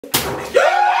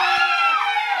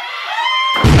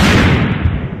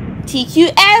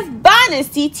TQF bonnets,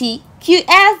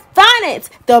 TQF bonnets,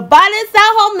 the bonnets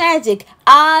that hold magic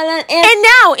all in. And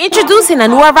now, introducing a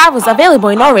new arrivals available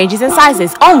in all ranges and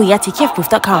sizes, only at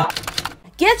TQFbooth.com.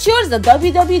 Get yours at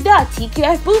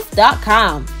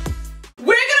www.tqfbooth.com. We're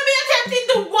gonna be attempting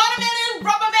the watermelon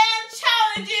rubber band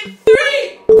challenge in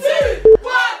 3, 2,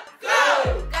 1,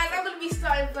 go! Guys, I'm gonna be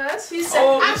starting first. Who's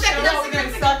second? I'm second.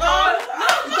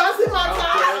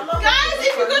 Guys,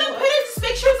 if you're gonna put it, just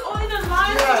make sure it's all in a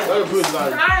line. I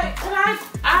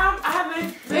have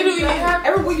it.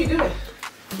 Everyone you do it.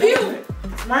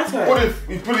 My turn. Put it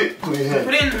in here.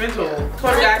 Put it in the middle. Come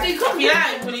on, guys.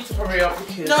 We need to cover it up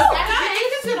because. No, I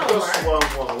think it's gonna work.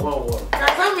 One.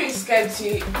 Guys, I'm really scared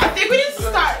too. I think we need to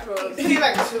start. See,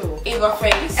 like 2 in my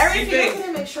face. Everything. We're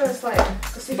gonna make sure it's like. By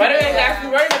the way, guys,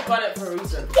 we're wearing a bonnet for a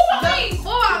reason.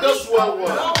 Just one.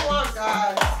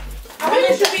 Guys. I think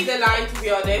it should be the line, to be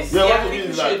honest. Yeah, I think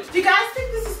we should. Do you guys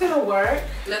think this is gonna work?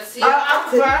 Let's see. At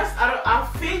first, I don't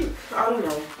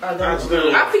know. I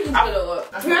think it's gonna work.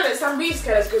 To be honest, I'm really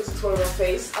scared it's going to twirl my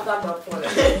face. I got my point. I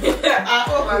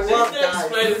hope it works,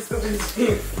 guys. It's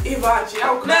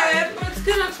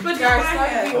gonna explode, guys.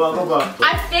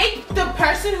 I think the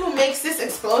person who makes this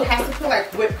explode has to put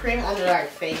like whipped cream on their like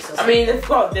face or something. I mean, they've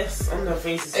got this on their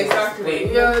faces.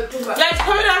 Exactly. Yeah. Guys,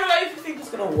 comment down below if you think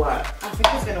it's gonna work. I think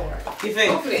it's gonna work. You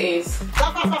think? Hopefully it is.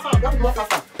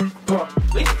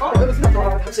 Wait.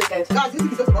 I'm so scared. Guys, this is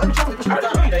just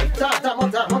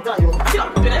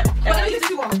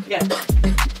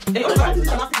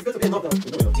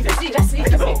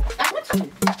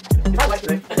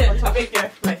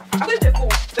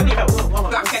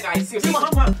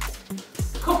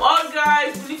Come on,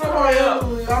 guys. We need to hurry up.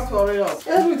 We have to hurry up.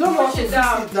 Yes, we don't want to sit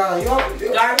down. Guys,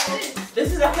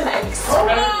 this is like an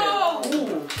experiment.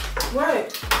 Ooh.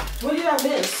 What? What did I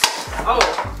miss? Oh.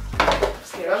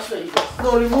 Okay, I'll show you.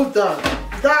 No, remove that.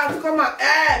 Dad, come on,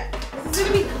 This is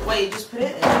gonna be. Wait, just put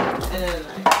it in. And then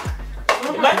like.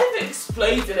 Imagine if it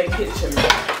explodes in a kitchen.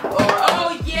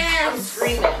 Oh yeah! I'm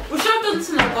screaming. We should have done this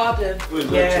in the garden.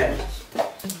 Yeah.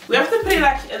 We have to put it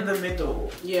like in the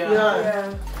middle.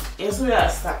 Yeah. It's gonna be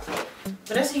like stacked up.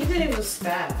 But that's you didn't even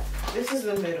stack. This is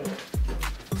the middle.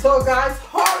 So guys,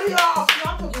 hurry up! You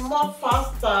have to be more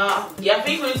faster. Yeah, I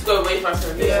think we need to go way faster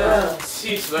than this. Yeah. It's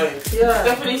too slow. Yeah.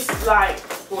 Definitely like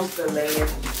force the lane.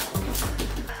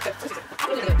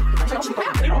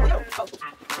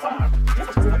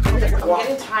 I'm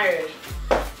getting tired.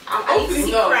 I need to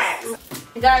see cracks.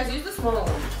 Guys, use the smaller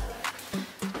one.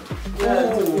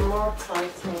 Yeah, to be more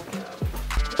tight.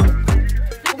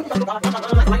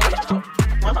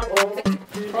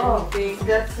 Oh, it's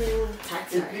getting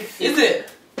tight. Is it?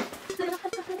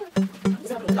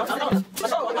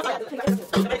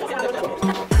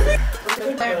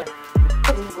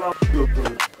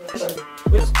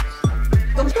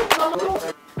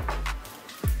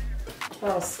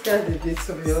 I'm scared a bit,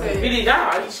 to be honest. Really, now?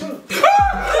 Are you sure?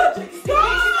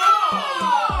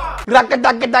 Look at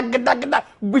that!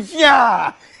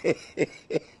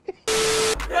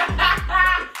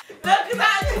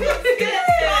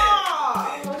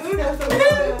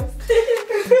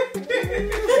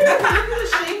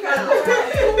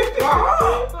 I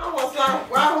was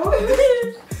like, wow.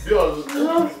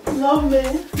 Love me.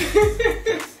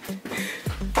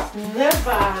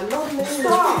 Never. Love me.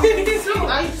 Stop. Now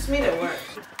you just made it work.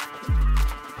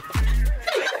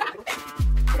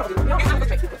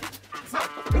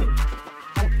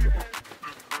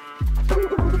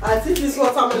 I think this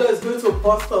watermelon is going to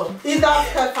burst up. Either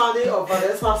Stephanie or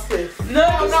Vanessa's face. No,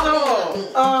 it's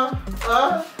not.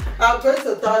 I'm going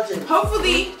to dodge it.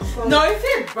 Hopefully, no, if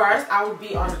it bursts, I would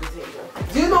be under the table.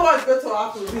 Do you know what's going to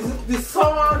happen? The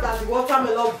someone that the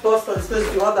watermelon burst on his face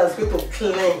is the one that's going to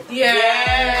clean. Yeah.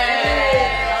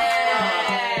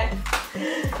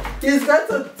 He's going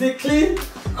to declean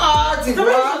all the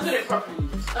work. Did it properly.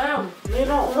 You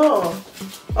don't know.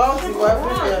 All the work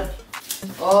here.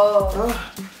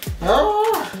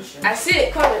 I see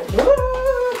it coming.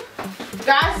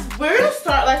 Guys, we're gonna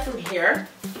start like from here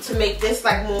to make this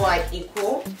like more like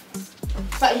equal.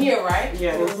 It's like here, right?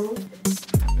 Yeah.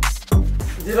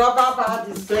 The rubber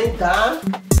band is going down.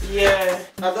 Yeah.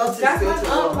 I don't think it's going to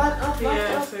work.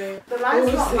 Yeah. The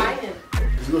line's not lining.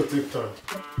 It's going to take time.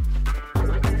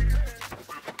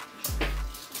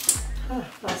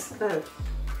 That's good.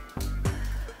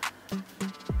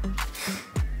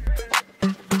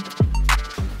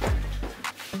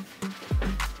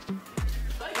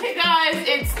 Okay guys,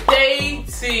 it's day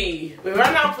 2. We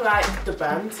ran out for like the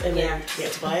band and then we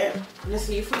had to buy it.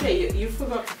 Listen, you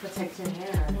forgot to protect your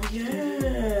hair. Oh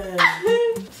yeah.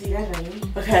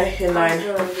 Okay, in line.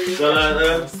 So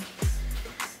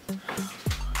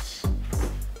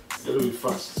it'll be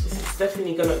fast. This is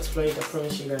definitely gonna explode, I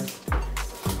promise you guys.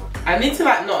 I need to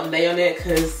like not lay on it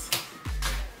because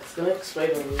it's gonna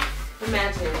explode on me.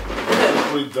 Imagine.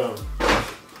 Put it down.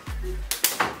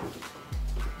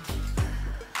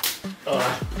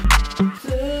 Alright.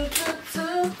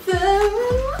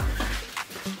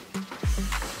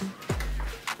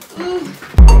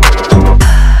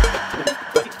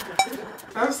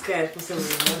 I'm scared for some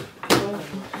reason.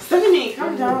 Stephanie,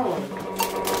 calm down.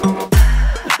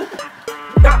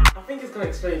 I think it's gonna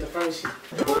explode, I promise you.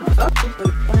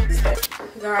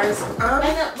 Guys,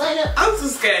 I'm so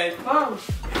scared.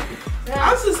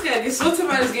 I'm so scared. This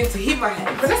watermelon is going to hit my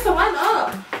head. But that's the one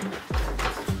up.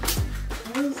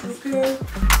 I'm so scared.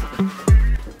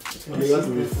 You have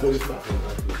to be very fast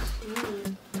like this.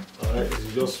 Alright,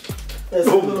 it's just.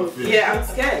 Yeah, I'm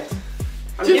scared.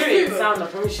 I'm hearing the sound, I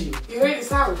promise you. You heard the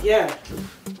sound? Yeah.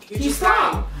 You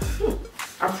stop.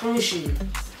 I promise you.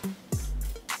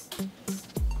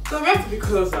 So we have to be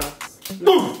closer.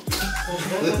 Boom!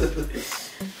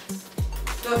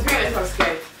 No, 3 minutes, I'm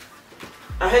scared.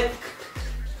 I heard.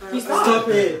 Stop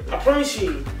it. I promise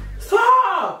you.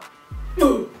 Stop!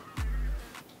 Boom.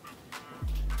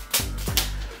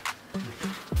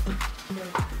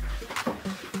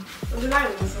 I'm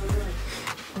lying,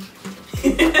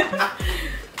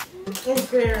 I'm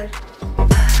scared.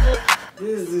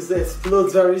 This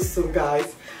explodes very soon,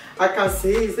 guys. I can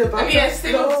see it's about to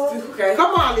explode. Okay.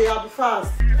 Come on, Leah, be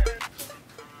fast.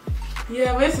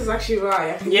 Yeah, but this is actually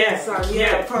right. I can Yeah, get the sound.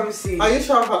 yeah. I promise you. Are you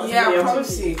sure about Yeah, I Yeah,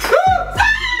 promise you.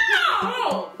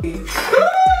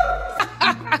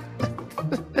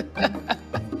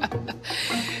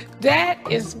 That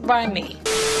is funny.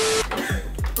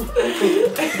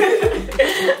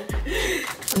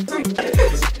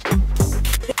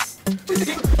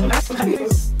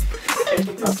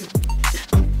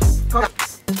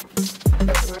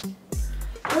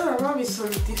 There might be some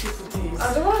difficulties. I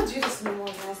don't want to do this anymore,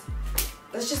 guys.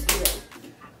 Let's just do it.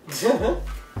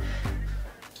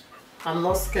 I'm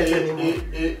not scared anymore.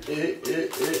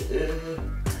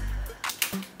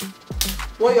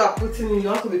 What you are putting in, you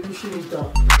have to be pushing it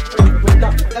down.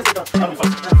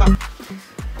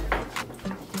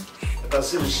 I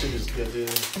see the shape is getting.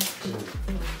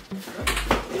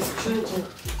 It's changing.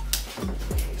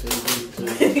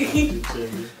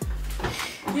 Changing.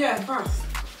 Yeah, fast.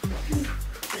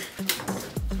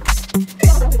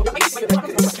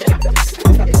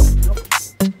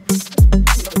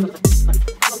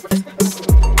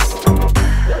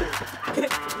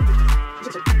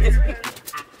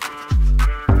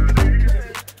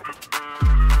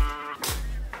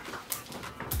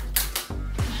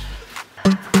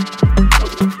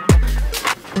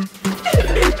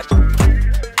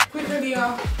 Quickly,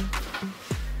 y'all.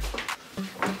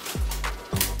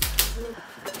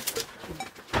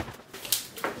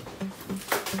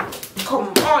 Come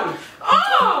on.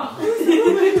 Oh!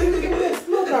 It's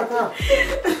not like that.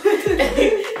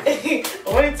 I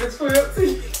wanted to explode up to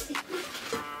you.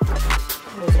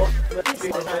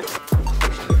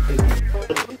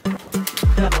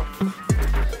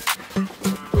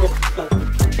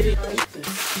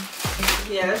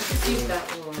 Yeah, let's just use that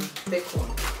one. Thick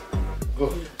one. Go.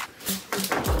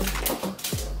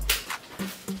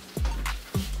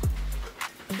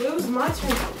 But it was my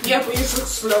turn. Yeah, but you're so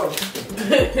slow.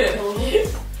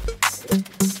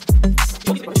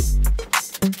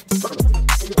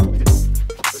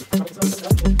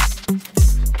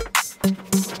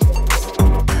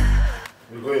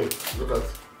 We're going. Look at.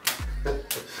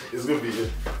 It's gonna be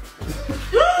here.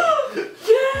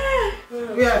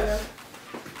 Yeah.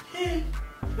 Hey.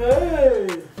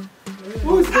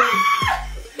 Who's that?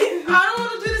 I don't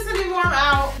want to do this anymore. I'm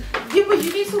out. Yeah, but you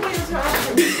need to wait until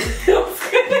after.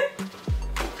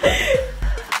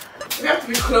 We have to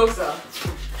be closer.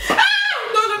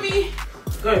 No, not me.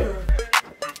 Go.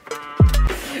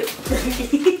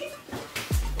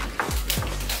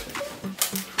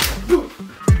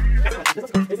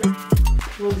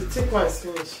 No, the thick one is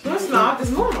finished. No, it's not.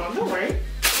 There's more, Mom. Don't worry.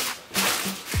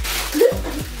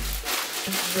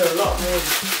 There's a lot more.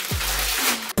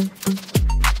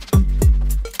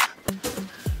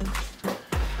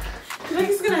 I feel like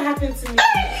it's gonna happen to me.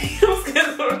 I'm scared. I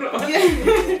don't know. I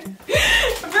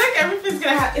feel like everything's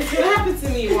gonna happen. It's gonna happen to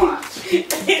me. Watch.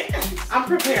 I'm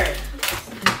prepared.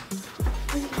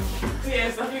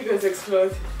 Yes, I think it's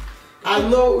explode. I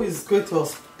know it's going to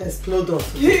explode on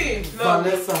Yeah, no.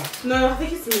 Vanessa. No, I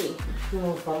think it's me.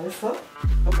 No, Vanessa.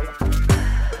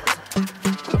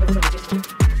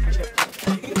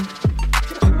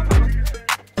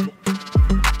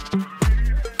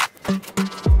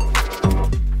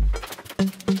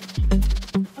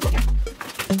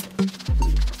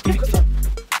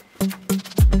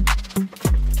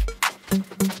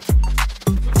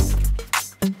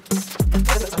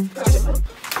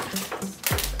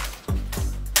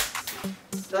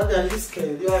 are you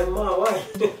scared? You are mad. Why?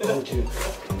 Thank you.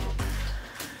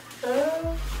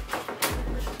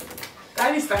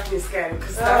 Daddy started me scared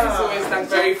because Daddy's always like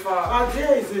very far.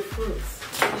 There is a fruit.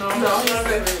 No, not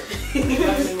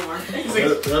anymore.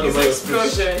 It's an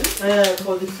explosion.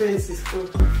 For the face is cool.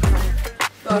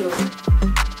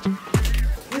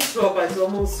 This rubber is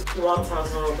almost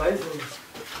 1,000 rubber, isn't it?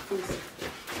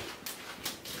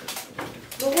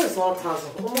 No, what is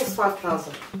 1,000? Almost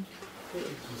 5,000.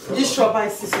 This rubber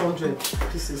is 600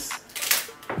 pieces.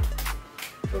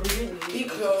 Be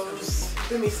close.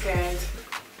 Don't be scared.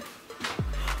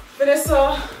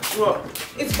 Vanessa, What?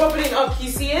 it's bubbling up. You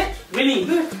see it? Really?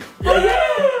 Look.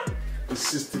 Yeah. It's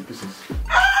 60 pieces.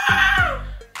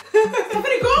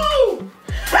 Stephanie, go!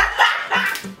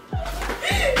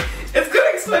 It's gonna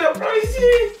explode, I promise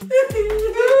you.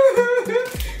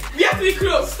 We have to be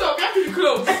close. Stop. We have to be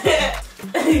close.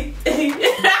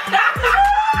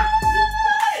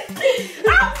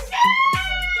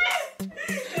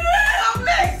 I'm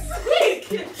next. Quick.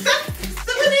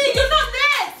 Stephanie, you're not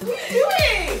next. What are you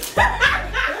doing?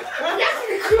 We have to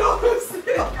be close. We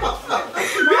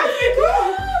have to be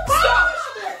close. Stop.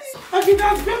 Okay,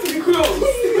 guys, we have to be close.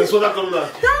 That's what I come now.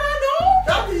 No.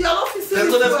 Daddy, you're not fixing That's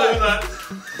what that's coming now.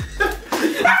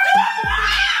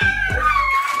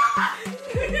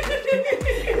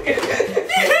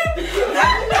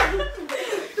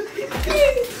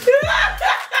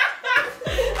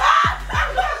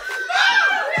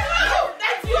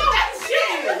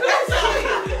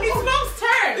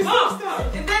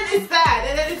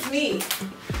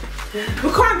 We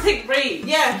can't take breaks.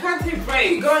 Yeah, can't take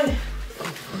breaks. Go on.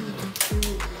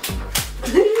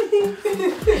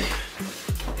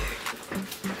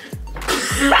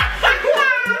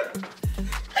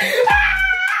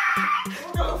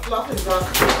 What kind of fluff is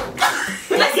that?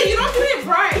 Listen, you don't do it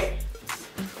right.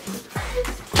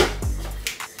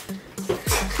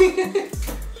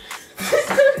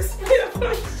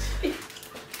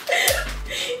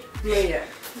 Yeah.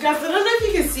 Guys, I don't know if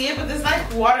you can see it, but there's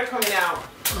like water coming out.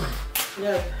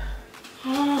 Yeah.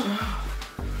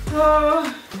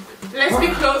 Let's be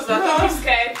closer. Don't be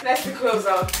scared. Let's be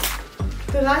closer.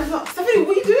 The line's not. Stephanie,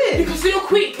 what are you doing? Because you're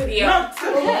quick, yeah.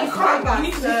 No, okay, You can't. back You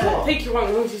need to there. take your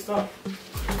one once you stop.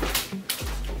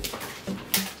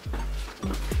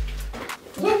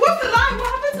 Wait, what's the line? What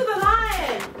happened to the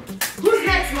line? Who's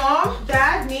next, Mom?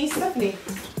 Dad, me, Stephanie.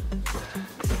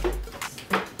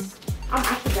 I'm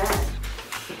after Dad.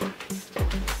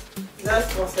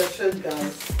 Let's concentrate,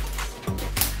 guys.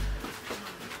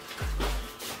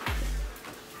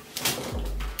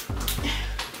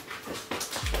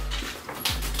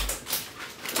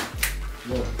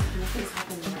 Nothing's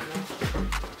happening right now.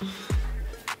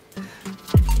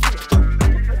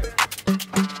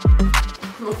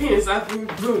 Nothing is happening.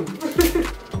 Boom.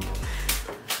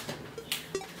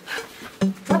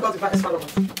 How about the back is follow?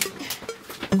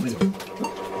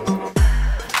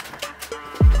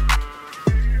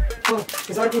 Oh,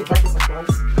 it's already in practice at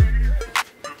once.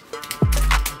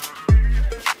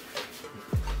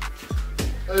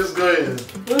 It's going.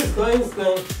 It's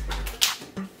going.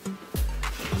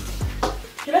 I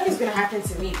feel like it's gonna happen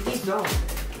to me. Please don't.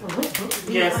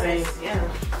 Yeah, same. Yeah.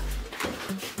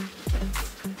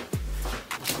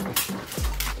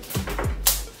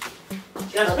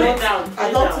 Just put it down.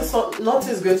 I thought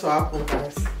nothing's going to happen,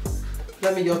 guys.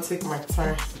 Let me just take my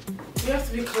time. You have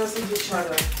to be close to each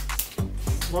other.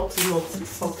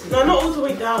 Something. No, not all the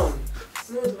way down.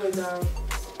 Not all the way down.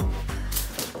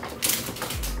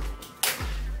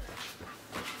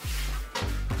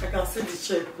 I can see the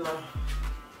shape now.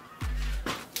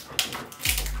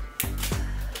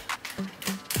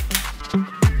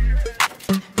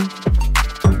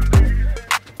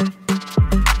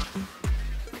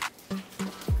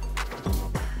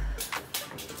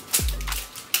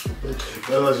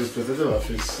 That was just put it in my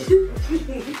face.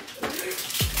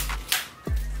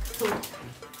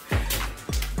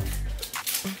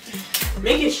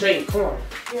 Make it straight. Come on.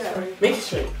 Yeah. Make it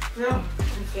straight. No.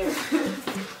 Yeah.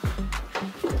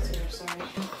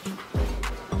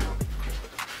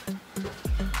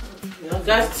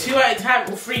 Guys, 2 at a time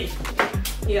or 3.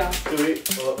 Yeah. Do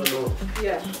it or no?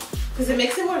 Yeah. Because it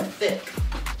makes it more thick.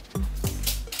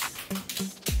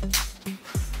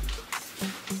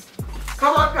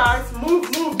 Come on, guys. Move.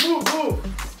 I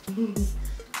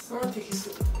want to take it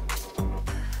slow.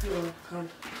 No, come.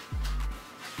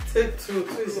 Take 2.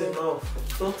 2 is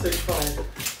enough. Don't take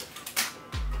 5.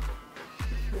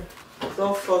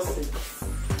 Don't force it.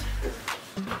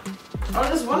 Oh,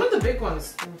 there's one of the big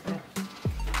ones. Okay.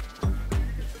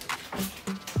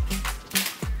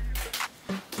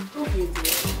 Okay,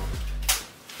 dear.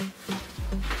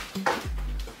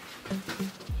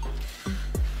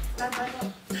 What's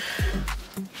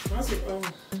it? Oh.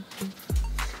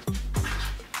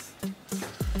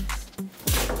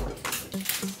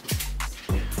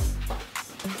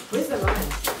 Where's the line?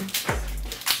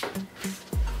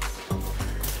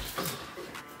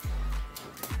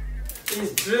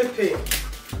 It's dripping.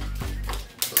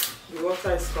 The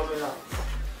water is coming out.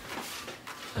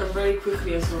 And very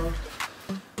quickly as well.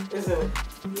 Isn't it?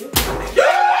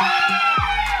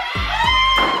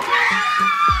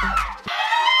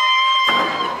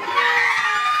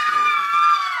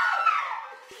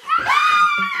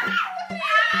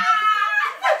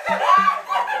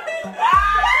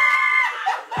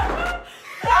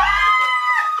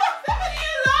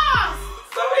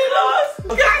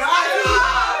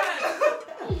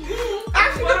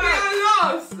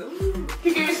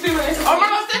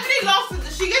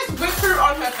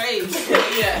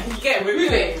 Yeah, you get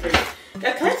whipped cream.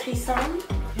 Yeah, can I taste some?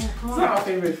 Yeah, it's not my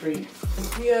favorite fruit.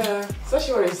 Yeah,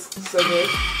 especially when it's so good.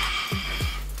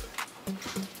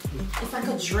 It's like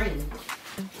a drink.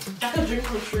 Like a drink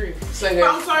from fruit. So good.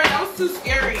 I'm sorry, that was too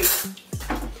scary.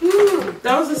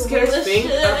 That was the scariest thing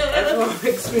I've ever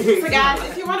experienced. So guys,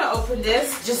 if you want to open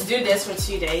this, just do this for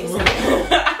 2 days.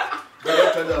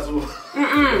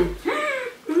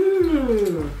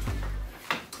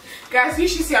 Guys, you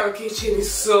should see our kitchen is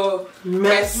so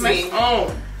messy.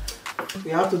 Oh.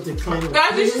 We have to decline it.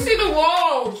 Guys, you should see the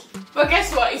walls. But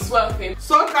guess what? It's worth it.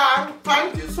 So guys,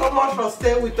 thank you so much for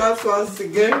staying with us once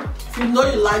again. If you know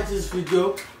you like this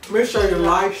video, make sure you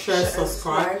like, share,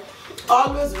 subscribe.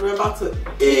 Always remember to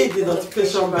hit the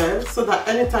notification bell so that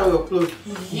anytime we upload,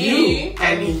 you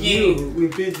and you will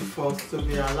be the first to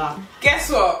be alive. Guess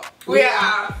what? We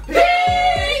are.